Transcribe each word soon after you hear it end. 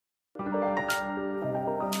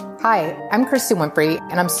Hi, I'm Christy Winfrey,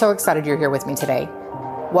 and I'm so excited you're here with me today.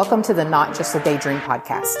 Welcome to the Not Just a Daydream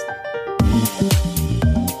podcast.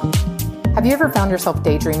 Have you ever found yourself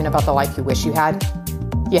daydreaming about the life you wish you had?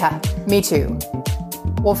 Yeah, me too.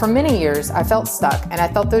 Well, for many years, I felt stuck, and I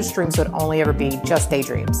thought those dreams would only ever be just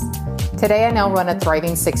daydreams. Today, I now run a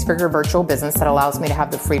thriving six-figure virtual business that allows me to have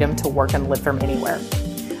the freedom to work and live from anywhere.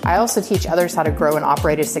 I also teach others how to grow and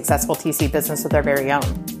operate a successful TC business of their very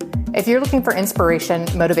own. If you're looking for inspiration,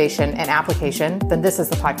 motivation, and application, then this is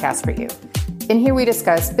the podcast for you. In here, we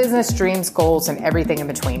discuss business, dreams, goals, and everything in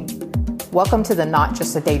between. Welcome to the Not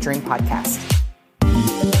Just a Daydream podcast.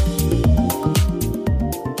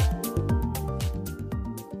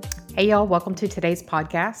 Hey, y'all. Welcome to today's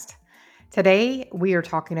podcast. Today, we are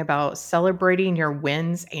talking about celebrating your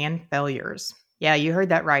wins and failures. Yeah, you heard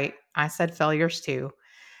that right. I said failures too.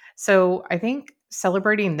 So I think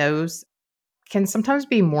celebrating those can sometimes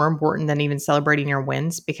be more important than even celebrating your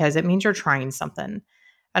wins because it means you're trying something.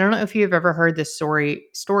 I don't know if you've ever heard this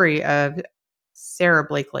story of Sarah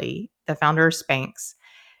Blakely, the founder of Spanx.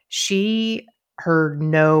 She heard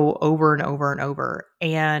no over and over and over.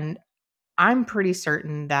 And I'm pretty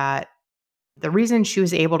certain that the reason she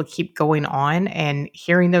was able to keep going on and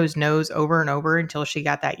hearing those no's over and over until she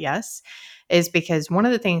got that yes is because one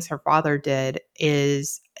of the things her father did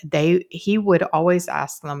is he would always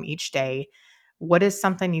ask them each day, what is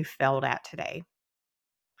something you failed at today?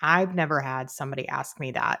 I've never had somebody ask me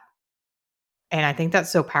that. And I think that's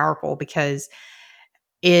so powerful because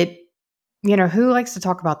who likes to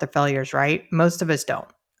talk about their failures, right? Most of us don't.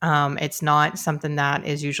 It's not something that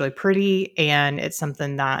is usually pretty, and it's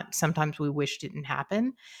something that sometimes we wish didn't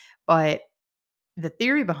happen. But the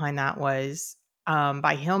theory behind that was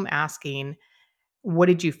by him asking, what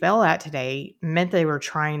did you fail at today, meant they were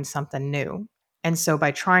trying something new. And so by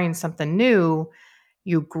trying something new,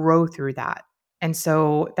 you grow through that. And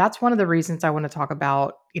so that's one of the reasons I want to talk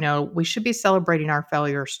about, we should be celebrating our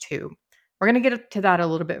failures too. We're going to get to that a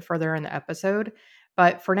little bit further in the episode.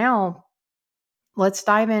 But for now, let's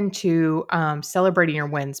dive into celebrating your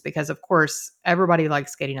wins because, of course, everybody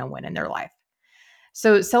likes getting a win in their life.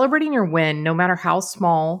 So celebrating your win, no matter how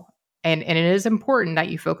small, and it is important that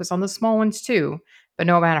you focus on the small ones too, but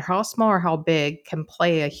no matter how small or how big, can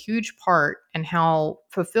play a huge part in how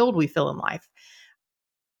fulfilled we feel in life.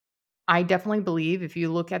 I definitely believe if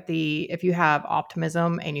you have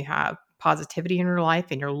optimism and you have positivity in your life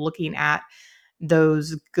and you're looking at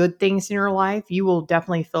those good things in your life, you will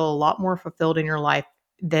definitely feel a lot more fulfilled in your life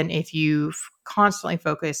than if you constantly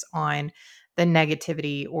focus on the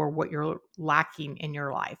negativity or what you're lacking in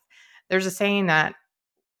your life. There's a saying that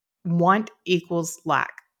want equals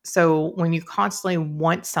lack. So when you constantly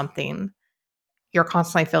want something, you're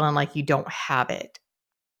constantly feeling like you don't have it.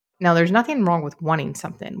 Now, there's nothing wrong with wanting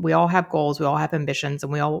something. We all have goals, we all have ambitions,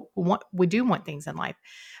 and we do want things in life.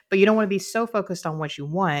 But you don't want to be so focused on what you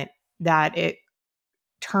want that it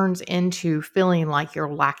turns into feeling like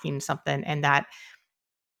you're lacking something, and that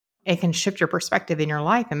it can shift your perspective in your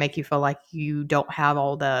life and make you feel like you don't have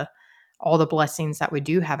all the blessings that we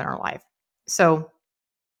do have in our life. So,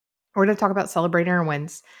 we're going to talk about celebrating our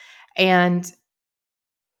wins. And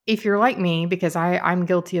if you're like me, because I'm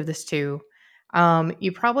guilty of this too,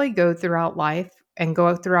 you probably go throughout life and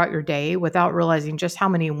go throughout your day without realizing just how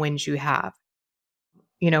many wins you have.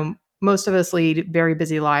 Most of us lead very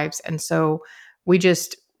busy lives. And so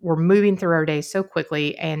we're moving through our day so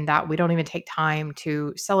quickly and that we don't even take time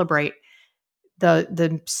to celebrate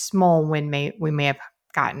the small win we may have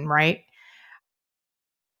gotten, right?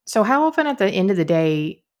 So how often at the end of the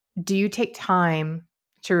day do you take time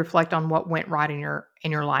to reflect on what went right in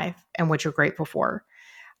your life and what you're grateful for?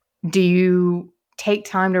 Do you take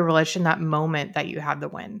time to relish in that moment that you have the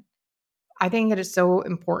win? I think it is so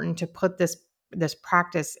important to put this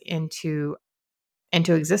practice into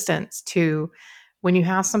existence to when you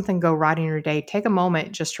have something go right in your day, take a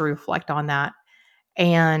moment just to reflect on that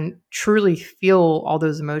and truly feel all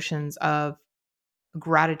those emotions of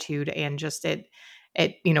gratitude and just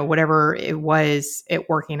whatever it was, it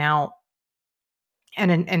working out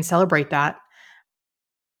and celebrate that.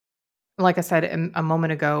 Like I said a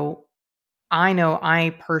moment ago, I know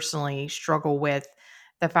I personally struggle with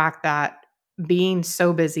the fact that being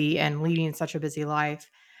so busy and leading such a busy life,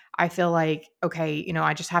 I feel like, okay,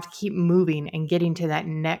 I just have to keep moving and getting to that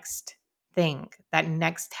next thing, that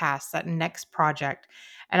next task, that next project.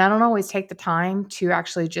 And I don't always take the time to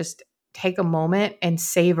actually just take a moment and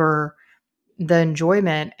savor the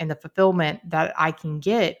enjoyment and the fulfillment that I can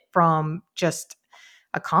get from just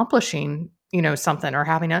accomplishing, something or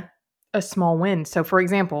having a small win. So for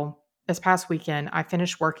example, this past weekend, I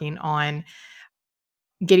finished working on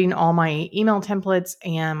getting all my email templates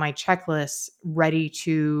and my checklists ready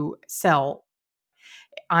to sell.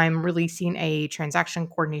 I'm releasing a transaction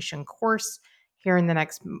coordination course here in the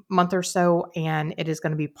next month or so, and it is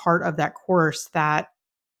going to be part of that course that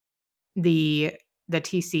the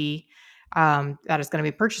TC that is going to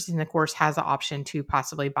be purchasing the course has the option to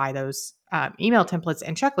possibly buy those email templates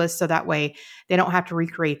and checklists, so that way they don't have to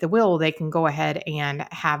recreate the wheel. They can go ahead and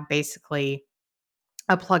have basically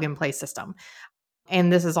a plug and play system.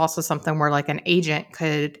 And this is also something where like an agent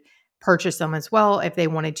could purchase them as well if they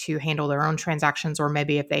wanted to handle their own transactions, or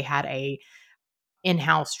maybe if they had a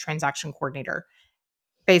in-house transaction coordinator.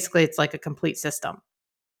 Basically, it's like a complete system.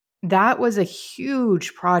 That was a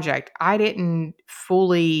huge project. I didn't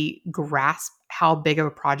fully grasp how big of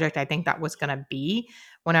a project I think that was going to be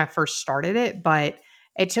when I first started it, but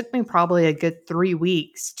it took me probably a good 3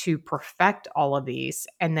 weeks to perfect all of these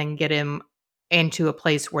and then get them into a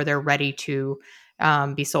place where they're ready to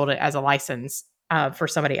be sold as a license for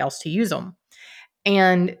somebody else to use them.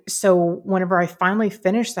 And so whenever I finally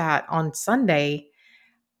finished that on Sunday,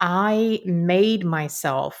 I made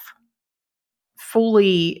myself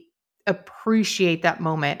fully appreciate that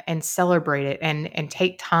moment and celebrate it and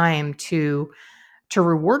take time to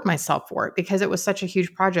reward myself for it, because it was such a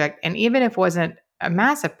huge project. And even if it wasn't a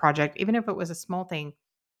massive project, even if it was a small thing,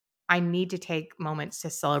 I need to take moments to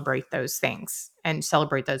celebrate those things and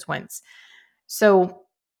celebrate those wins. So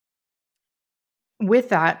with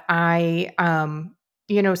that,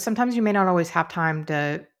 sometimes you may not always have time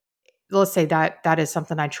to, let's say that that is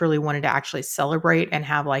something I truly wanted to actually celebrate and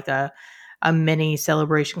have like a mini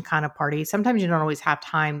celebration kind of party. Sometimes you don't always have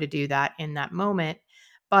time to do that in that moment,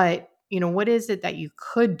 but what is it that you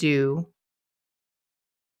could do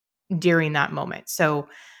during that moment? So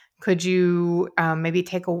could you maybe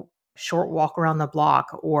take a short walk around the block,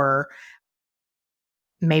 or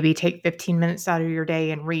maybe take 15 minutes out of your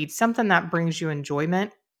day and read something that brings you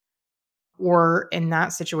enjoyment? Or in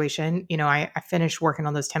that situation, I finished working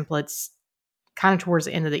on those templates kind of towards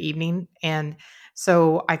the end of the evening. And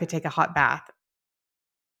so I could take a hot bath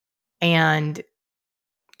and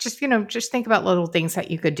just think about little things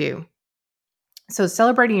that you could do. So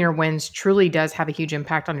celebrating your wins truly does have a huge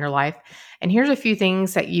impact on your life. And here's a few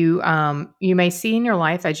things that you may see in your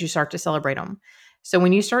life as you start to celebrate them. So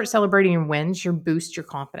when you start celebrating your wins, you boost your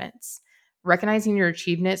confidence. Recognizing your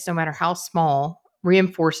achievements, no matter how small,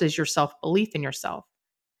 reinforces your self belief in yourself.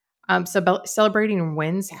 Celebrating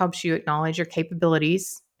wins helps you acknowledge your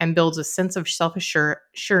capabilities and builds a sense of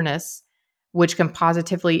sureness, which can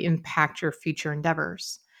positively impact your future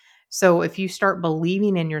endeavors. So, if you start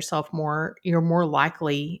believing in yourself more, you're more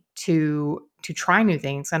likely to try new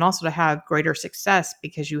things and also to have greater success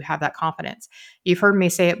because you have that confidence. You've heard me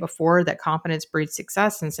say it before that confidence breeds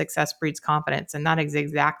success and success breeds confidence, and that is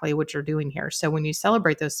exactly what you're doing here. So, when you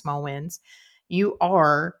celebrate those small wins, you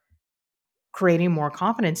are creating more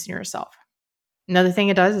confidence in yourself. Another thing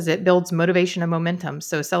it does is it builds motivation and momentum.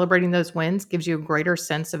 So celebrating those wins gives you a greater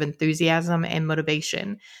sense of enthusiasm and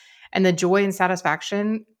motivation. And the joy and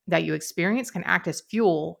satisfaction that you experience can act as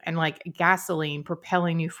fuel and like gasoline,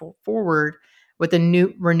 propelling you forward with a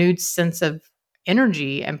new renewed sense of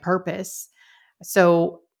energy and purpose.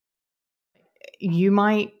 So you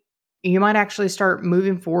might you might actually start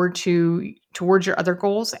moving forward towards your other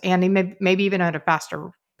goals, and maybe even at a faster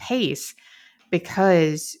pace,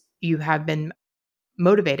 because you have been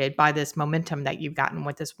motivated by this momentum that you've gotten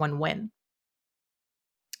with this one win.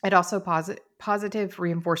 It also positive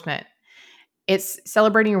reinforcement. It's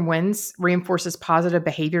celebrating your wins reinforces positive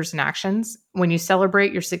behaviors and actions. When you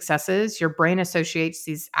celebrate your successes, your brain associates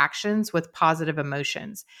these actions with positive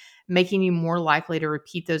emotions, making you more likely to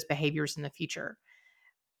repeat those behaviors in the future.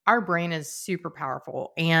 Our brain is super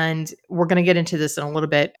powerful, and we're going to get into this in a little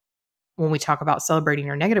bit when we talk about celebrating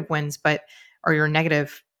your negative wins, or your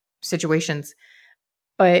negative situations.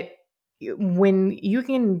 But when you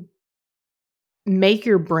can make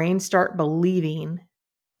your brain start believing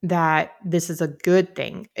that this is a good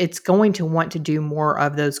thing, it's going to want to do more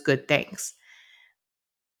of those good things.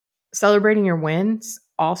 Celebrating your wins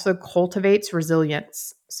also cultivates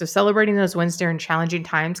resilience. So celebrating those wins during challenging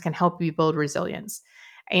times can help you build resilience.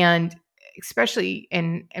 And especially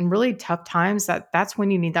in really tough times, that's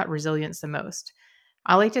when you need that resilience the most.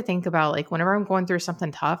 I like to think about, like, whenever I'm going through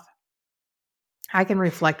something tough, I can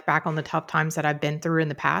reflect back on the tough times that I've been through in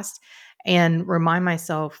the past and remind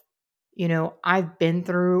myself, I've been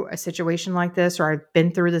through a situation like this, or I've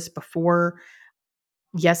been through this before.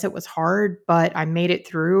 Yes, it was hard, but I made it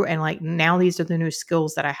through. And like now, these are the new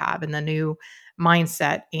skills that I have and the new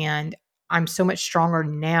mindset. And I'm so much stronger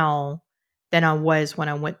now than I was when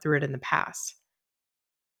I went through it in the past.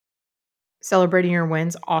 Celebrating your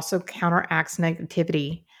wins also counteracts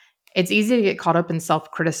negativity. It's easy to get caught up in self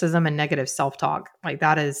criticism and negative self talk. Like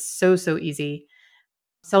that is so, so easy.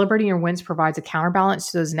 Celebrating your wins provides a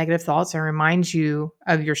counterbalance to those negative thoughts and reminds you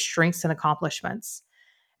of your strengths and accomplishments.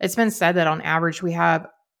 It's been said that on average, we have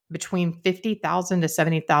between 50,000 to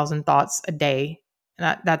 70,000 thoughts a day.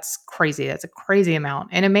 That's crazy. That's a crazy amount.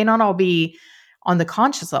 And it may not all be on the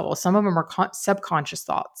conscious level, some of them are subconscious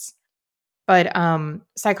thoughts. But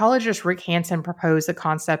psychologist Rick Hansen proposed the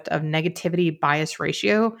concept of negativity bias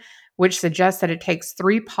ratio, which suggests that it takes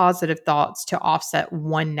three positive thoughts to offset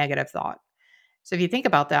one negative thought. So if you think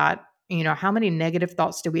about that, how many negative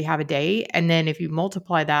thoughts do we have a day? And then if you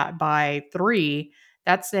multiply that by three,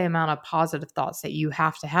 that's the amount of positive thoughts that you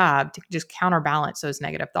have to just counterbalance those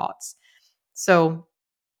negative thoughts. So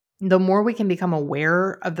the more we can become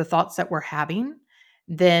aware of the thoughts that we're having,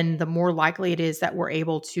 then the more likely it is that we're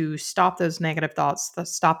able to stop those negative thoughts,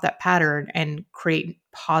 stop that pattern, and create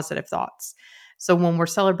positive thoughts. So when we're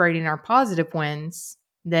celebrating our positive wins,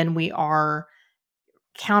 then we are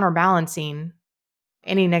counterbalancing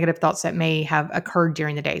any negative thoughts that may have occurred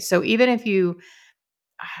during the day. So even if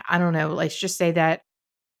I don't know, let's just say that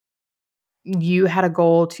you had a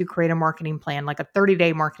goal to create a marketing plan, like a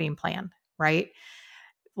 30-day marketing plan, right?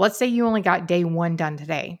 Let's say you only got day one done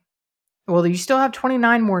today. Well, you still have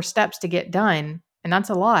 29 more steps to get done, and that's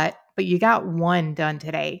a lot, but you got one done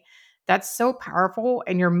today. That's so powerful,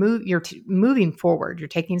 and you're moving forward. You're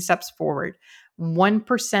taking steps forward.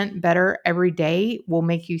 1% better every day will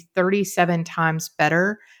make you 37 times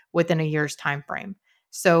better within a year's time frame.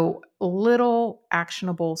 So, little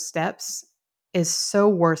actionable steps is so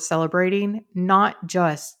worth celebrating, not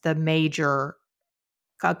just the major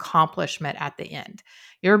accomplishment at the end.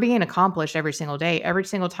 You're being accomplished every single day. Every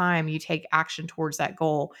single time you take action towards that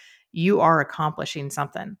goal, you are accomplishing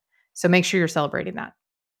something. So make sure you're celebrating that.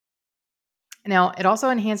 Now, it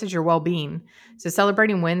also enhances your well-being. So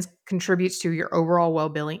celebrating wins contributes to your overall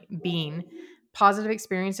well-being. Positive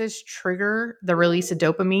experiences trigger the release of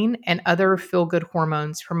dopamine and other feel-good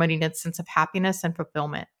hormones, promoting a sense of happiness and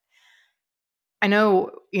fulfillment. I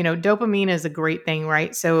know, dopamine is a great thing,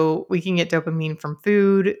 right? So we can get dopamine from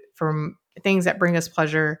food, from things that bring us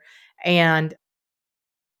pleasure. And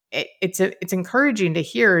it's encouraging to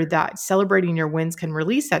hear that celebrating your wins can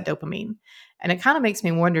release that dopamine. And it kind of makes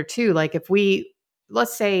me wonder too, like if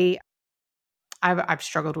let's say I've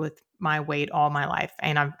struggled with my weight all my life,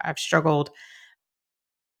 and I've struggled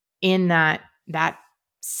in that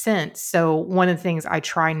sense. So one of the things I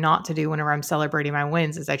try not to do whenever I'm celebrating my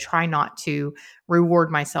wins is I try not to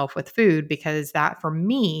reward myself with food, because that, for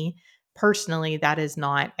me personally, that is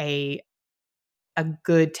not a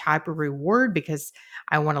good type of reward, because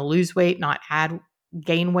I want to lose weight, not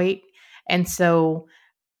gain weight. And so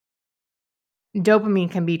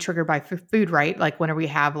dopamine can be triggered by food, right? Like whenever we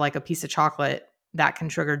have like a piece of chocolate, that can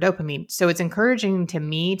trigger dopamine. So it's encouraging to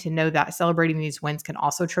me to know that celebrating these wins can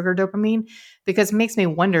also trigger dopamine, because it makes me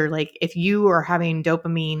wonder, like, if you are having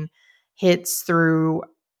dopamine hits through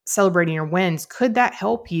celebrating your wins, could that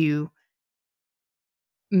help you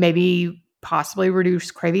maybe possibly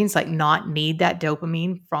reduce cravings, like not need that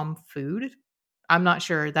dopamine from food? I'm not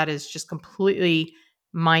sure. That is just completely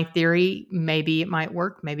my theory. Maybe it might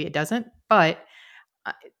work, maybe it doesn't, but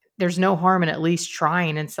uh, there's no harm in at least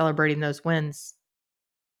trying and celebrating those wins.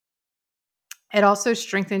 It also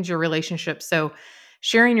strengthens your relationship. So,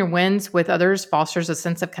 sharing your wins with others fosters a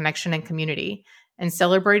sense of connection and community. And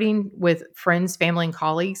celebrating with friends, family, and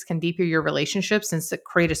colleagues can deepen your relationships and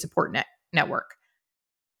create a support network.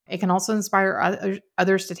 It can also inspire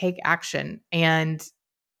others to take action and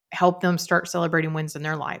help them start celebrating wins in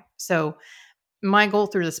their life. So, my goal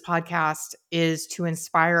through this podcast is to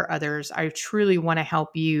inspire others. I truly want to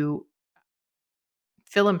help you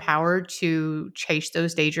feel empowered to chase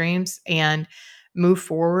those daydreams and move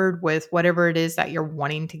forward with whatever it is that you're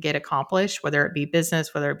wanting to get accomplished, whether it be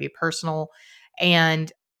business, whether it be personal.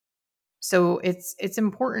 And so it's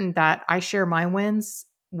important that I share my wins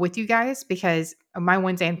with you guys, because my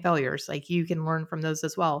wins and failures, like, you can learn from those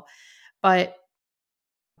as well. But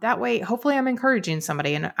that way, hopefully I'm encouraging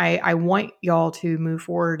somebody, and I want y'all to move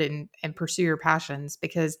forward and pursue your passions,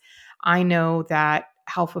 because I know that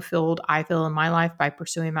how fulfilled I feel in my life by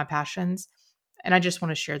pursuing my passions. And I just want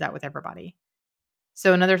to share that with everybody.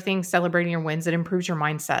 So another thing, celebrating your wins, it improves your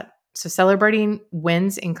mindset. So celebrating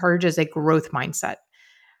wins encourages a growth mindset.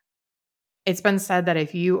 It's been said that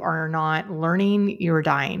if you are not learning, you're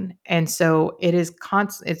dying. And so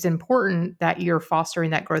it's important that you're fostering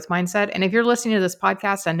that growth mindset. And if you're listening to this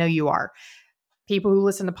podcast, I know you are. People who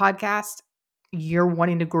listen to podcasts, you're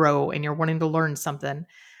wanting to grow and you're wanting to learn something.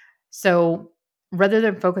 So Rather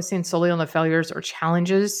than focusing solely on the failures or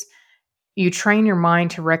challenges, you train your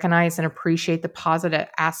mind to recognize and appreciate the positive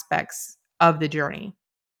aspects of the journey.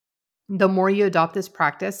 The more you adopt this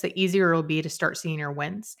practice, the easier it'll be to start seeing your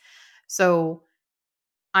wins. So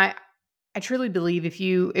I I truly believe if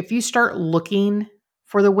you start looking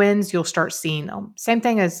for the wins, you'll start seeing them. Same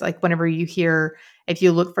thing as like whenever you hear if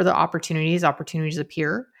you look for the opportunities, opportunities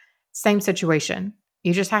appear. Same situation.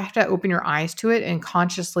 You just have to open your eyes to it and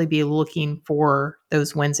consciously be looking for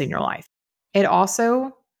those wins in your life. It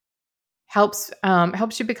also helps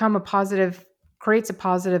you become a positive creates a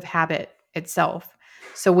positive habit itself.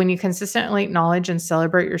 So when you consistently acknowledge and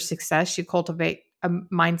celebrate your success, you cultivate a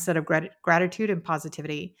mindset of gratitude and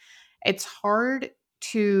positivity. It's hard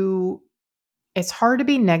to it's hard to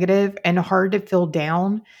be negative and hard to feel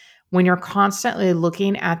down when you're constantly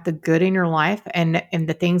looking at the good in your life and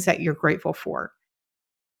the things that you're grateful for.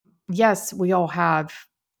 Yes, we all have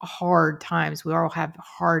hard times. We all have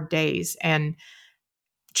hard days, and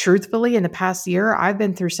truthfully, in the past year, I've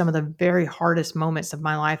been through some of the very hardest moments of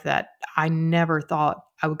my life that I never thought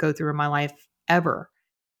I would go through in my life ever.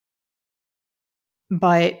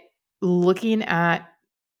 But looking at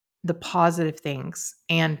the positive things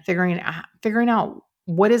and figuring out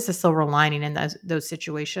what is the silver lining in those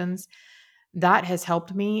situations, that has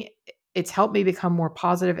helped me. It's helped me become more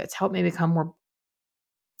positive. It's helped me become more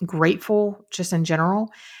grateful just in general,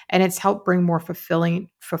 and it's helped bring more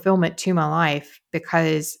fulfillment to my life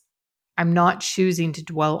because I'm not choosing to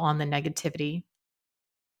dwell on the negativity.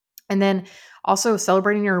 And then also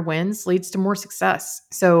celebrating your wins leads to more success.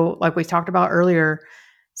 So, like we talked about earlier,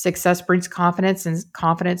 success breeds confidence and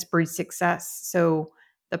confidence breeds success. So,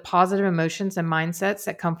 the positive emotions and mindsets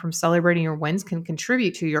that come from celebrating your wins can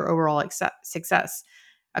contribute to your overall success.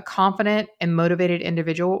 A confident and motivated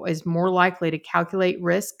individual is more likely to calculate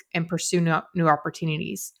risk and pursue new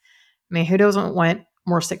opportunities. I mean, who doesn't want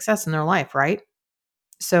more success in their life, right?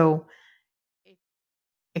 So,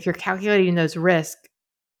 if you're calculating those risks,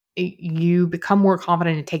 you become more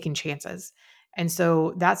confident in taking chances. And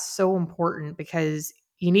so that's so important because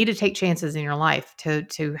you need to take chances in your life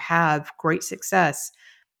to have great success.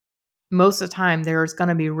 Most of the time there's going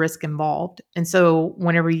to be risk involved. And so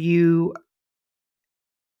whenever you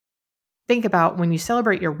think about when you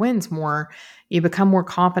celebrate your wins more, you become more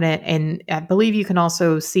confident, and I believe you can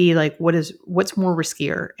also see like what's more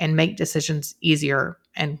riskier and make decisions easier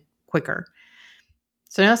and quicker.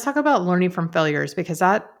 So now let's talk about learning from failures because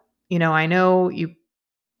I know you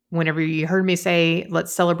whenever you heard me say,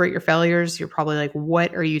 let's celebrate your failures, you're probably like,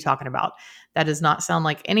 what are you talking about? That does not sound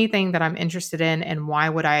like anything that I'm interested in. And why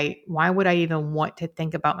would I even want to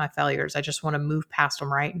think about my failures? I just want to move past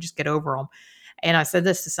them, right? And just get over them. And I said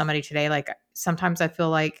this to somebody today, like sometimes I feel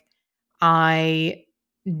like I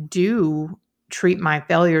do treat my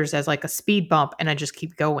failures as like a speed bump and I just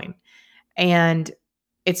keep going. And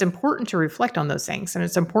it's important to reflect on those things. And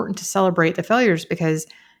it's important to celebrate the failures because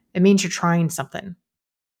it means you're trying something.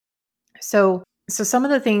 So some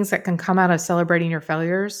of the things that can come out of celebrating your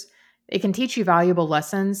failures, it can teach you valuable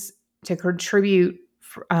lessons to contribute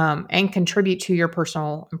to your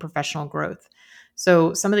personal and professional growth.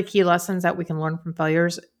 So some of the key lessons that we can learn from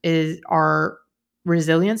failures are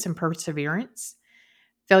resilience and perseverance.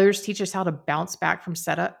 Failures teach us how to bounce back from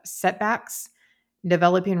setbacks,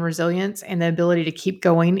 developing resilience and the ability to keep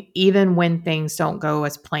going even when things don't go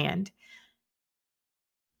as planned.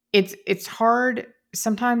 It's hard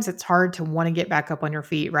sometimes it's hard to wanna get back up on your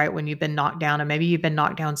feet, right, when you've been knocked down, and maybe you've been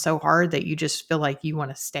knocked down so hard that you just feel like you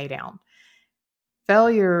wanna stay down.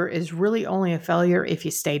 Failure is really only a failure if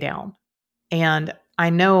you stay down, and I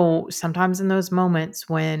know sometimes in those moments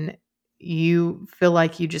when you feel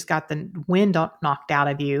like you just got the wind knocked out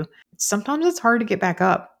of you, sometimes it's hard to get back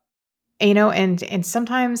up, and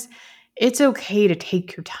sometimes it's okay to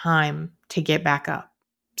take your time to get back up.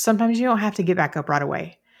 Sometimes you don't have to get back up right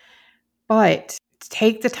away. But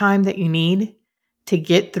take the time that you need to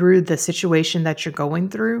get through the situation that you're going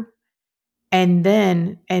through. And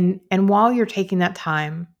then and while you're taking that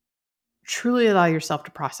time, truly allow yourself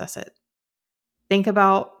to process it. Think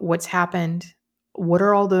about what's happened. What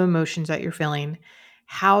are all the emotions that you're feeling?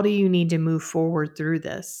 How do you need to move forward through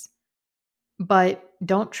this? But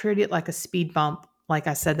don't treat it like a speed bump, like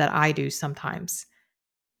I said that I do sometimes.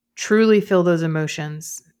 Truly feel those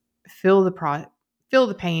emotions, feel feel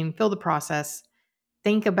the pain, feel the process.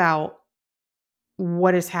 Think about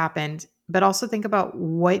what has happened, but also think about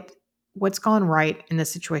what's gone right in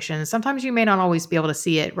this situation. And sometimes you may not always be able to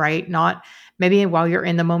see it, right? Not maybe while you're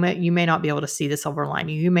in the moment, you may not be able to see the silver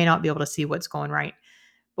lining. You may not be able to see what's going right.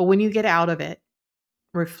 But when you get out of it,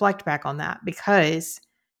 reflect back on that because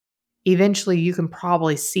eventually you can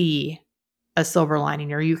probably see a silver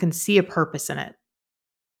lining, or you can see a purpose in it.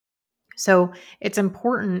 So it's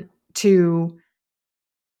important to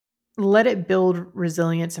let it build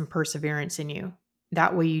resilience and perseverance in you.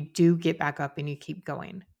 That way you do get back up and you keep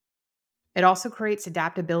going. It also creates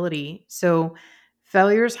adaptability. So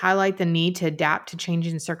failures highlight the need to adapt to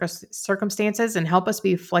changing circumstances and help us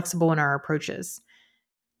be flexible in our approaches.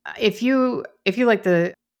 If you like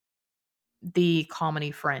the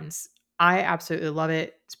comedy Friends, I absolutely love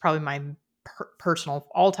it. It's probably my personal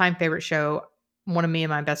all-time favorite show. One of me and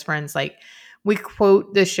my best friends, like, we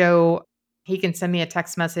quote the show. He can send me a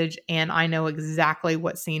text message and I know exactly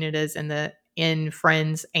what scene it is in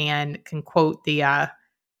Friends, and can quote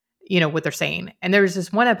what they're saying. And there was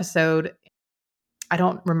this one episode, I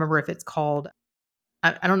don't remember if it's called,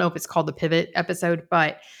 I don't know if it's called the pivot episode,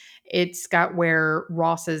 but it's got where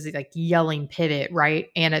Ross is like yelling pivot, right?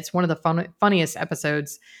 And it's one of the funniest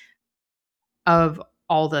episodes of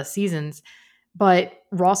all the seasons. But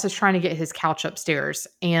Ross is trying to get his couch upstairs,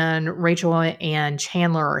 and Rachel and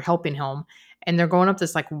Chandler are helping him. And they're going up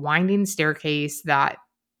this like winding staircase that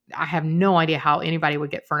I have no idea how anybody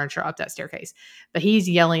would get furniture up that staircase. But he's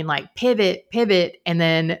yelling like pivot, pivot. And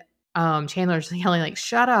then Chandler's yelling like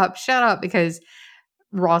shut up, because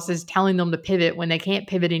Ross is telling them to pivot when they can't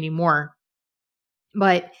pivot anymore.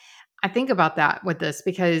 But I think about that with this,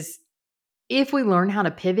 because if we learn how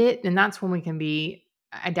to pivot, then that's when we can be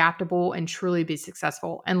adaptable and truly be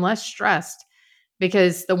successful and less stressed.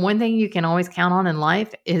 Because the one thing you can always count on in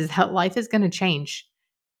life is that life is going to change.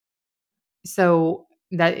 So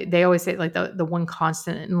that they always say, like, the one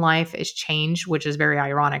constant in life is change, which is very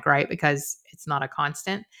ironic, right? Because it's not a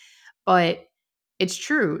constant, but it's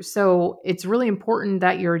true. So it's really important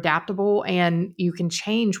that you're adaptable and you can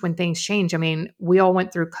change when things change. I mean, we all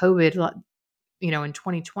went through COVID, in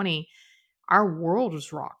 2020. Our world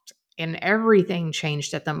was rocked and everything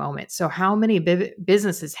changed at the moment. So how many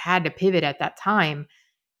businesses had to pivot at that time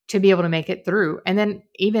to be able to make it through? And then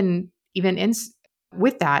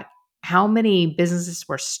with that, how many businesses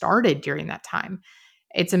were started during that time?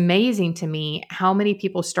 It's amazing to me how many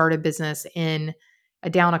people start a business in a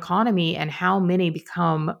down economy and how many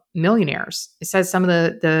become millionaires. It says some of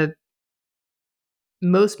the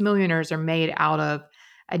most millionaires are made out of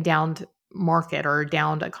a downed market or a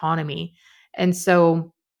downed economy. And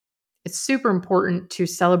so it's super important to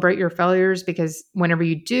celebrate your failures, because whenever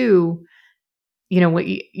you do, what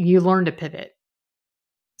you learn to pivot.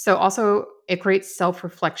 So also it creates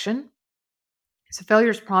self-reflection. So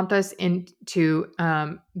failures prompt us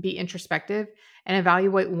to be introspective and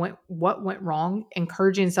evaluate what went wrong,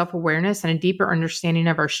 encouraging self-awareness and a deeper understanding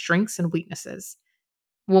of our strengths and weaknesses.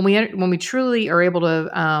 When we truly are able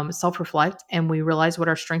to self-reflect and we realize what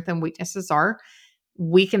our strengths and weaknesses are,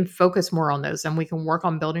 we can focus more on those, and we can work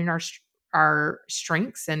on building our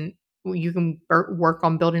strengths, and you can work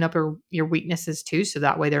on building up your weaknesses too, so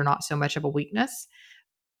that way they're not so much of a weakness.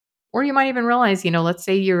 Or you might even realize, let's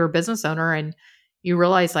say you're a business owner and you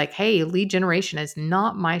realize, like, hey, lead generation is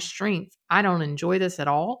not my strength. I don't enjoy this at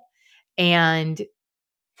all.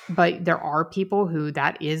 But there are people who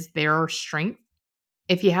that is their strength.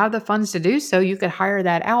 If you have the funds to do so, you could hire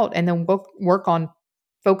that out and then work on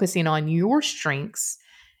focusing on your strengths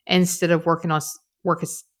instead of work,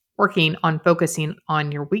 working on focusing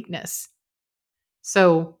on your weakness.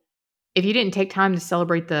 So if you didn't take time to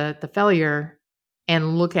celebrate the failure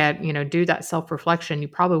and look at, do that self-reflection, you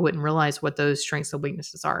probably wouldn't realize what those strengths and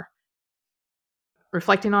weaknesses are.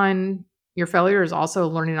 Reflecting on your failure is also a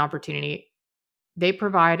learning opportunity. They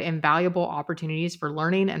provide invaluable opportunities for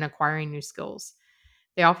learning and acquiring new skills.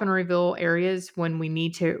 They often reveal areas where we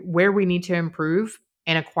need to improve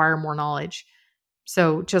and acquire more knowledge.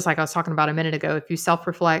 So just like I was talking about a minute ago, if you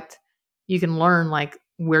self-reflect, you can learn, like,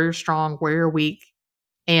 where you're strong, where you're weak,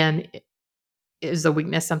 and is the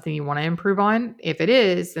weakness something you want to improve on? If it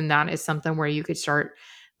is, then that is something where you could start,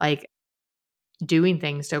 like, doing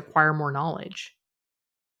things to acquire more knowledge.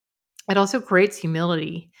 It also creates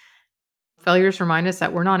humility. Failures remind us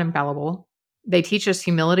that we're not infallible. They teach us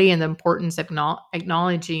humility and the importance of not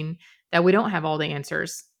acknowledging that we don't have all the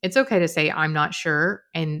answers. It's okay to say, I'm not sure,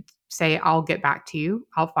 and say, I'll get back to you.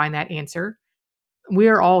 I'll find that answer. We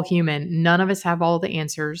are all human. None of us have all the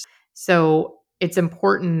answers. So it's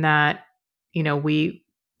important that, we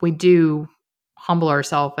do humble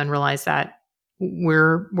ourselves and realize that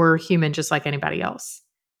we're human just like anybody else.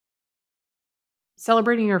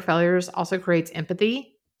 Celebrating your failures also creates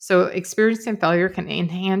empathy. So experiencing failure can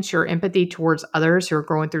enhance your empathy towards others who are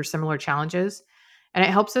going through similar challenges, and it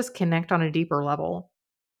helps us connect on a deeper level.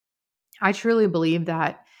 I truly believe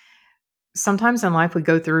that Sometimes in life we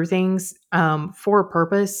go through things for a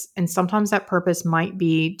purpose, and sometimes that purpose might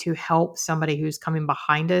be to help somebody who's coming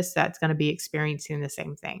behind us that's going to be experiencing the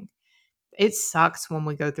same thing. It sucks when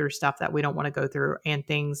we go through stuff that we don't want to go through and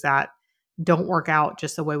things that don't work out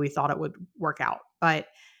just the way we thought it would work out. But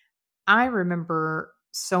I remember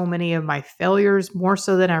so many of my failures more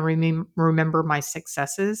so than I remember my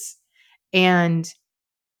successes. And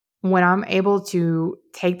when I'm able to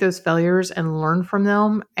take those failures and learn from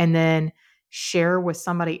them and then share with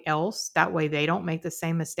somebody else, that way they don't make the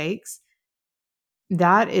same mistakes,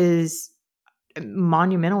 that is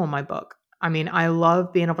monumental in my book. I mean, I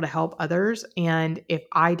love being able to help others. And if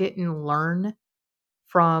I didn't learn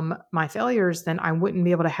from my failures, then I wouldn't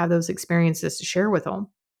be able to have those experiences to share with them.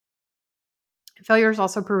 Failures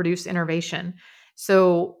also produce innovation.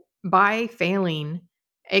 So by failing,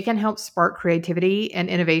 it can help spark creativity and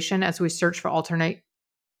innovation as we search for alternate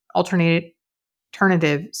alternative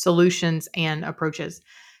solutions and approaches.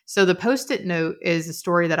 So the post-it note is a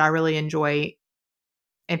story that I really enjoy.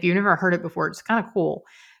 If you've never heard it before, it's kind of cool.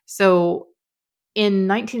 So in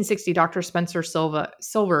 1960, Dr. Spencer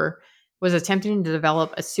Silver was attempting to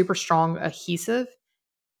develop a super strong adhesive.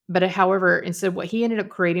 But however, instead, what he ended up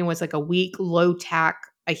creating was like a weak, low tack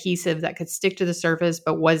adhesive that could stick to the surface,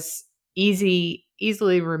 but was easily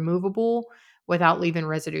removable without leaving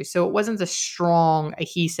residue. So it wasn't the strong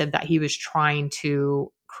adhesive that he was trying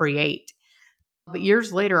to create. But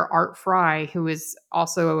years later, Art Fry, who is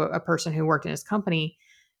also a person who worked in his company,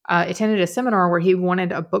 attended a seminar where he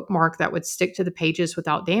wanted a bookmark that would stick to the pages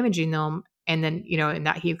without damaging them, and then, and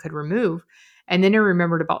that he could remove. And then he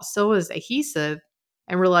remembered about Silva's adhesive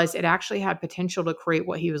and realized it actually had potential to create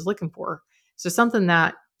what he was looking for. So something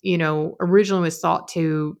that, originally was thought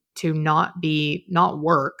to not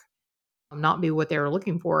work, not be what they were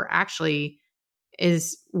looking for, actually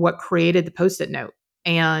is what created the post-it note.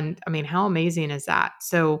 And I mean, how amazing is that?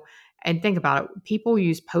 So, and think about it, people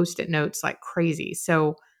use post-it notes like crazy.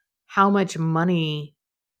 So, how much money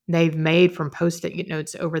they've made from post-it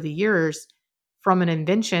notes over the years from an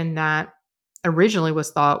invention that originally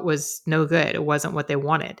was thought was no good. It wasn't what they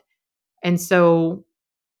wanted. And so,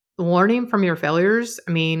 learning from your failures,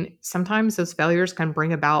 I mean, sometimes those failures can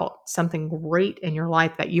bring about something great in your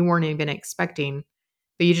life that you weren't even expecting,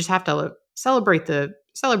 but you just have to celebrate the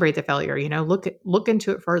failure, look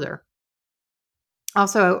into it further.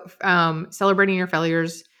 Also, celebrating your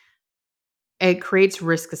failures, it creates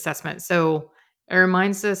risk assessment. So it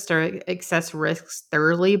reminds us to assess risks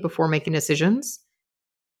thoroughly before making decisions.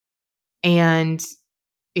 And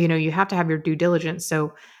you have to have your due diligence.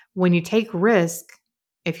 So when you take risk,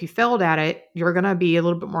 if you failed at it, you're going to be a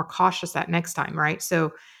little bit more cautious that next time, right?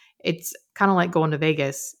 So it's kind of like going to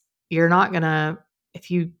Vegas. You're not going to,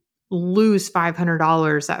 if you lose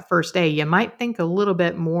 $500 that first day, you might think a little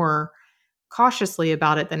bit more cautiously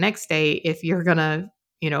about it the next day if you're going to,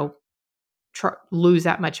 you know, lose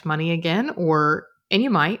that much money again, and you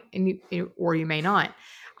might, or you may not.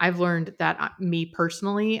 I've learned that me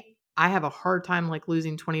personally, I have a hard time like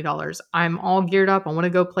losing $20. I'm all geared up. I want to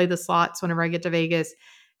go play the slots whenever I get to Vegas,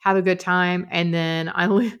 have a good time, and then I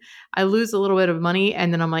lose a little bit of money,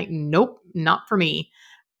 and then I'm like, nope, not for me.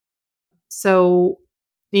 So,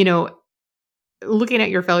 you know, looking at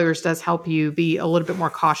your failures does help you be a little bit more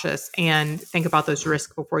cautious and think about those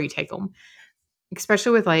risks before you take them,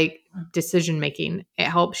 especially with like decision making. It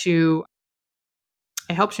helps you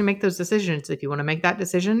make those decisions if you want to make that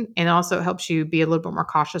decision. And it also helps you be a little bit more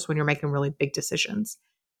cautious when you're making really big decisions.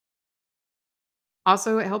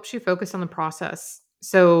 Also, it helps you focus on the process.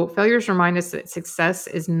 So, failures remind us that success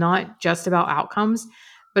is not just about outcomes,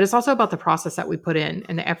 but it's also about the process that we put in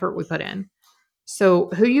and the effort we put in. So,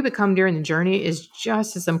 who you become during the journey is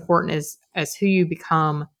just as important as who you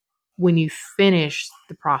become when you finish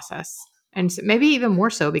the process. And maybe even more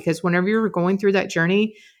so, because whenever you're going through that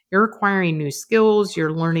journey, you're acquiring new skills,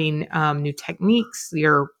 you're learning new techniques,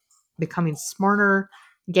 you're becoming smarter,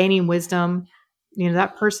 gaining wisdom.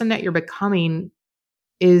 That person that you're becoming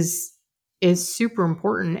is is super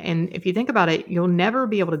important. And if you think about it, you'll never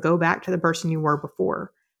be able to go back to the person you were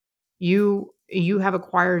before. You have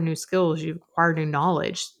acquired new skills, you've acquired new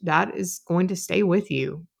knowledge that is going to stay with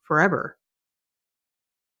you forever.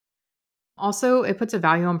 Also, it puts a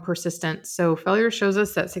value on persistence. So failure shows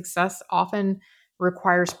us that success often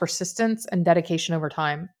requires persistence and dedication over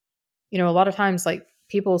time. A lot of times, like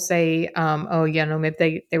people say, oh yeah, no,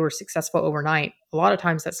 maybe they were successful overnight. A lot of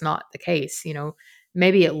times that's not the case.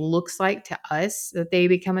 Maybe it looks like to us that they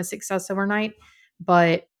become a success overnight,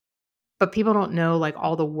 but people don't know like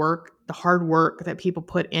all the work, the hard work that people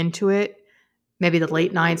put into it, maybe the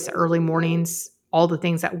late nights, the early mornings, all the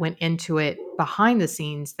things that went into it behind the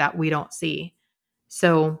scenes that we don't see.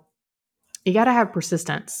 So you got to have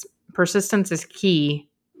persistence. Persistence is key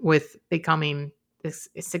with becoming this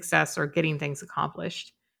success or getting things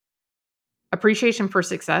accomplished. Appreciation for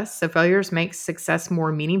success. So failures make success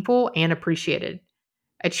more meaningful and appreciated.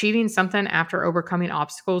 Achieving something after overcoming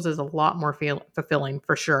obstacles is a lot more fulfilling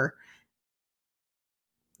for sure.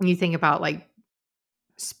 You think about like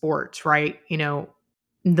sports, right?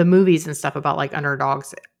 The movies and stuff about like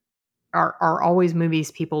underdogs are always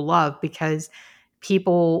movies people love because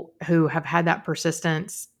people who have had that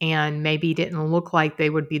persistence and maybe didn't look like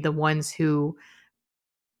they would be the ones who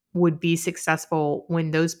would be successful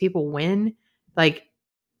when those people win, like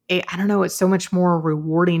I don't know, it's so much more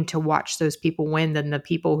rewarding to watch those people win than the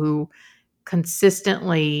people who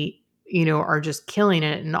consistently, are just killing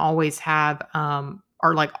it and always have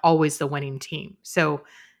are like always the winning team. So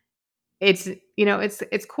it's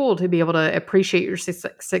it's cool to be able to appreciate your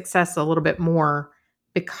success a little bit more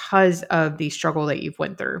because of the struggle that you've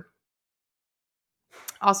went through.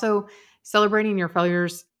 Also, celebrating your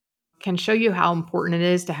failures can show you how important it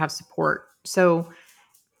is to have support. So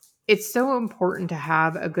it's so important to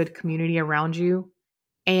have a good community around you.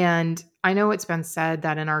 And I know it's been said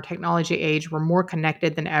that in our technology age, we're more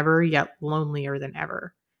connected than ever, yet lonelier than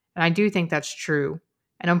ever. And I do think that's true.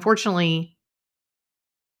 And unfortunately,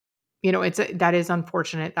 that is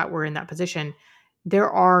unfortunate that we're in that position. There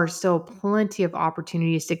are still plenty of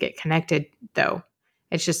opportunities to get connected, though.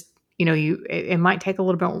 It's just, it might take a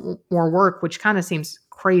little bit more work, which kind of seems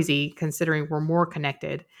crazy considering we're more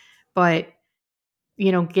connected. But,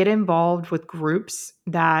 get involved with groups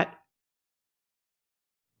that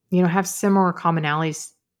have similar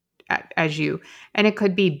commonalities as you. And it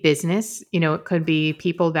could be business, it could be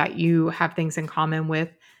people that you have things in common with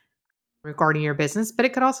regarding your business, but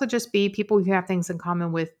it could also just be people you have things in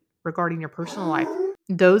common with regarding your personal life.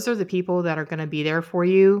 Those are the people that are going to be there for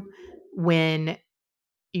you when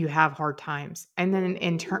you have hard times. And then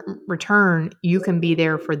in return, you can be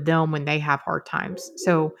there for them when they have hard times.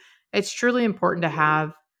 So it's truly important to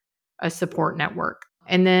have a support network.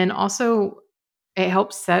 And then also, it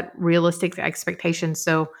helps set realistic expectations.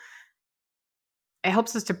 So it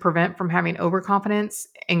helps us to prevent from having overconfidence,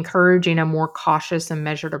 encouraging a more cautious and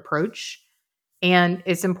measured approach. And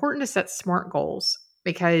it's important to set smart goals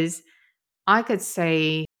because I could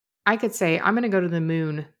say, I'm going to go to the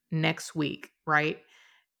moon next week, right?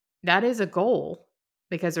 That is a goal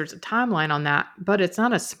because there's a timeline on that, but it's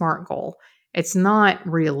not a smart goal. It's not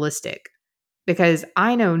realistic because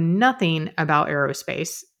I know nothing about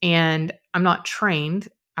aerospace and I'm not trained.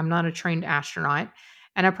 I'm not a trained astronaut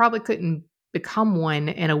and I probably couldn't become one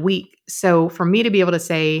in a week. So for me to be able to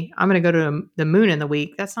say, I'm going to go to the moon in the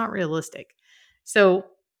week, that's not realistic. So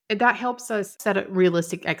that helps us set up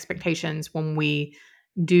realistic expectations when we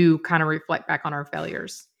do kind of reflect back on our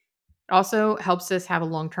failures. It also helps us have a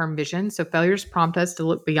long-term vision. So failures prompt us to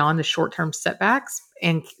look beyond the short-term setbacks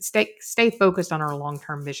and stay focused on our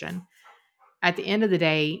long-term vision. At the end of the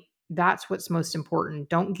day, that's what's most important.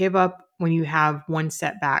 Don't give up when you have one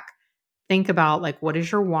setback. Think about like what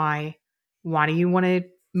is your why? Why do you want to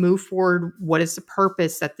move forward? What is the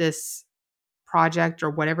purpose that this project or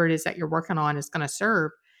whatever it is that you're working on is going to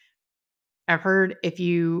serve? I've heard if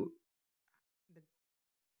you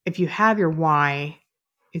have your why,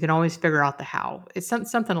 you can always figure out the how. It's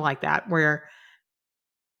something like that where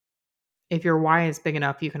if your why is big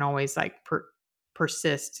enough, you can always like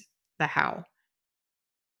persist the how.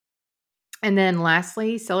 And then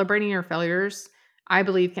lastly, celebrating your failures, I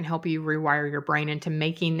believe can help you rewire your brain into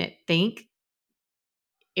making it think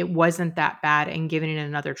it wasn't that bad and giving it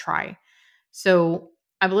another try. So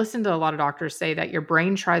I've listened to a lot of doctors say that your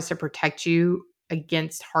brain tries to protect you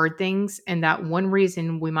against hard things. And that one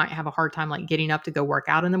reason we might have a hard time like getting up to go work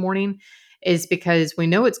out in the morning is because we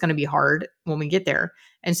know it's going to be hard when we get there.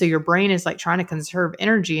 And so your brain is like trying to conserve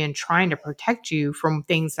energy and trying to protect you from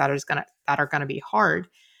things that are going to be hard.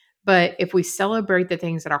 But if we celebrate the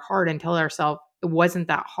things that are hard and tell ourselves it wasn't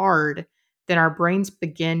that hard, then our brains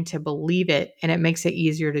begin to believe it and it makes it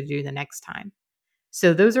easier to do the next time.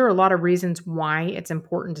 So those are a lot of reasons why it's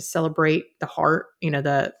important to celebrate the heart,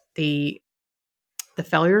 the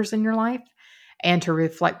failures in your life and to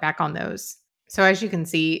reflect back on those. So as you can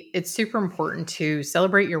see, it's super important to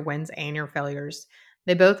celebrate your wins and your failures.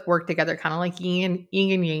 They both work together kind of like yin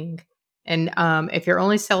and yang. And if you're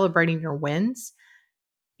only celebrating your wins,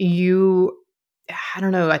 you I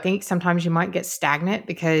don't know, I think sometimes you might get stagnant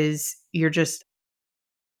because your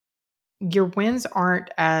wins aren't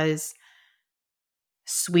as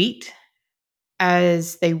sweet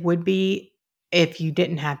as they would be if you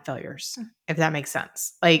didn't have failures, if that makes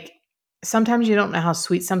sense. Like sometimes you don't know how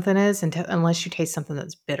sweet something is unless you taste something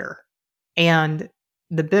that's bitter. And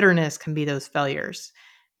the bitterness can be those failures.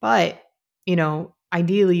 But,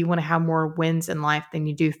 ideally you want to have more wins in life than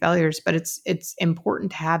you do failures, but it's important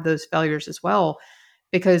to have those failures as well,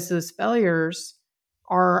 because those failures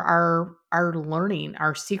are our learning,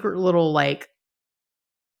 our secret little like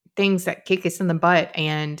things that kick us in the butt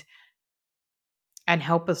and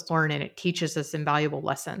help us learn, and it teaches us invaluable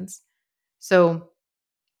lessons. So,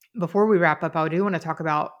 before we wrap up, I do want to talk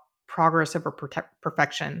about progress over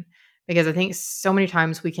perfection, because I think so many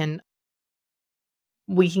times we can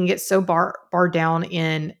get so barred down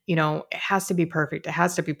in, it has to be perfect. It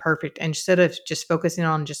has to be perfect, instead of just focusing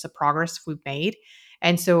on just the progress we've made.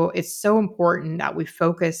 And so it's so important that we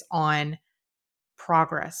focus on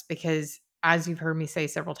progress, because as you've heard me say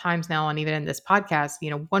several times now, and even in this podcast,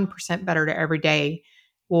 1% better to every day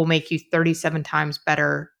will make you 37 times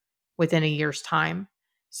better within a year's time.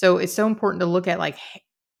 So it's so important to look at like,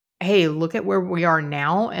 hey, look at where we are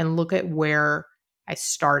now and look at where I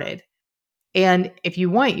started. And if you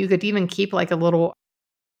want, you could even keep like a little,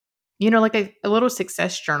 like a little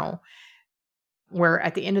success journal, where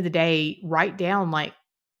at the end of the day, write down like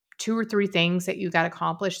 2 or 3 things that you got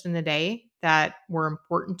accomplished in the day that were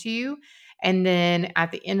important to you. And then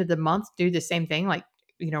at the end of the month, do the same thing, like,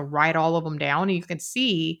 write all of them down. And you can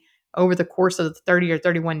see over the course of the 30 or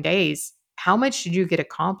 31 days, how much did you get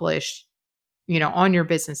accomplished, on your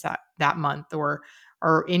business that month, or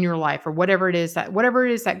in your life, or whatever it is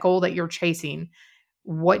that goal that you're chasing.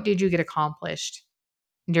 What did you get accomplished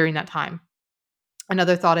during that time?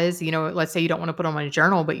 Another thought is, let's say you don't want to put them in a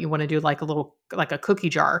journal, but you want to do like a cookie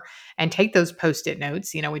jar and take those post-it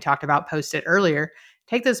notes. We talked about post-it earlier.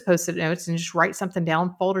 Take those post-it notes and just write something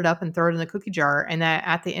down, fold it up and throw it in the cookie jar. And that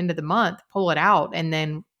at the end of the month, pull it out and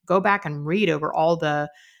then go back and read over all the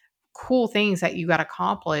cool things that you got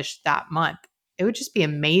accomplished that month. It would just be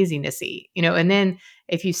amazing to see, and then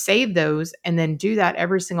if you save those and then do that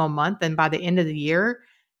every single month, then by the end of the year,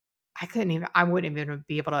 I wouldn't even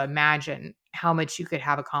be able to imagine how much you could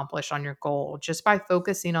have accomplished on your goal just by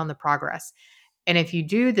focusing on the progress. And if you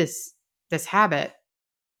do this habit,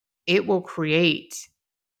 it will create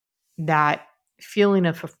that feeling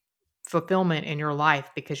of fulfillment in your life,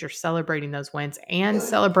 because you're celebrating those wins and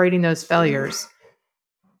celebrating those failures.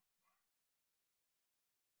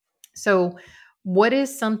 So, what are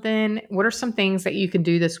some things that you can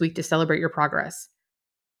do this week to celebrate your progress?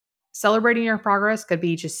 Celebrating your progress could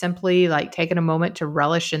be just simply like taking a moment to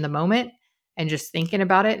relish in the moment and just thinking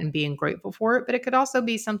about it and being grateful for it. But it could also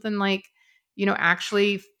be something like,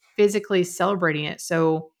 actually physically celebrating it.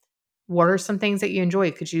 So, what are some things that you enjoy?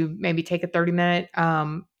 Could you maybe take a 30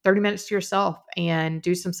 minutes to yourself and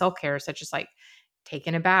do some self care, such as like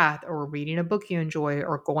taking a bath or reading a book you enjoy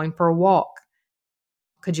or going for a walk?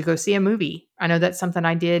 Could you go see a movie? I know that's something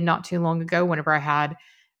I did not too long ago whenever I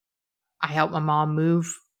helped my mom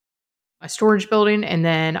move a storage building, and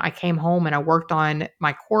then I came home and I worked on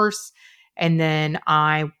my course, and then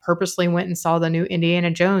I purposely went and saw the new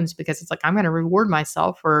Indiana Jones, because it's like, I'm going to reward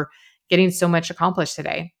myself for getting so much accomplished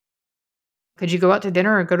today. Could you go out to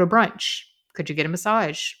dinner or go to brunch? Could you get a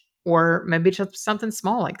massage? Or maybe just something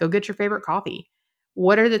small, like go get your favorite coffee.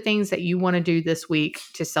 What are the things that you want to do this week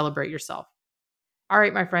to celebrate yourself? All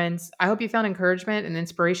right, my friends, I hope you found encouragement and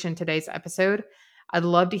inspiration in today's episode. I'd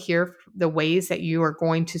love to hear the ways that you are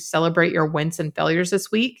going to celebrate your wins and failures this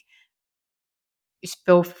week. Just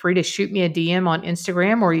feel free to shoot me a DM on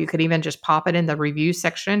Instagram, or you could even just pop it in the review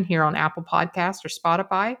section here on Apple Podcasts or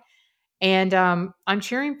Spotify. And I'm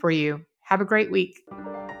cheering for you. Have a great week.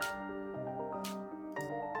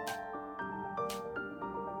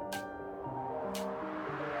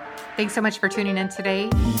 Thanks so much for tuning in today.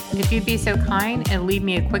 If you'd be so kind and leave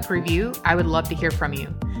me a quick review, I would love to hear from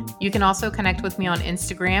you. You can also connect with me on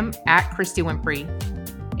Instagram at Christy Winfrey.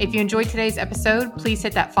 If you enjoyed today's episode, please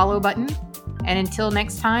hit that follow button. And until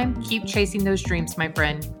next time, keep chasing those dreams, my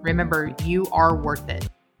friend. Remember, you are worth it.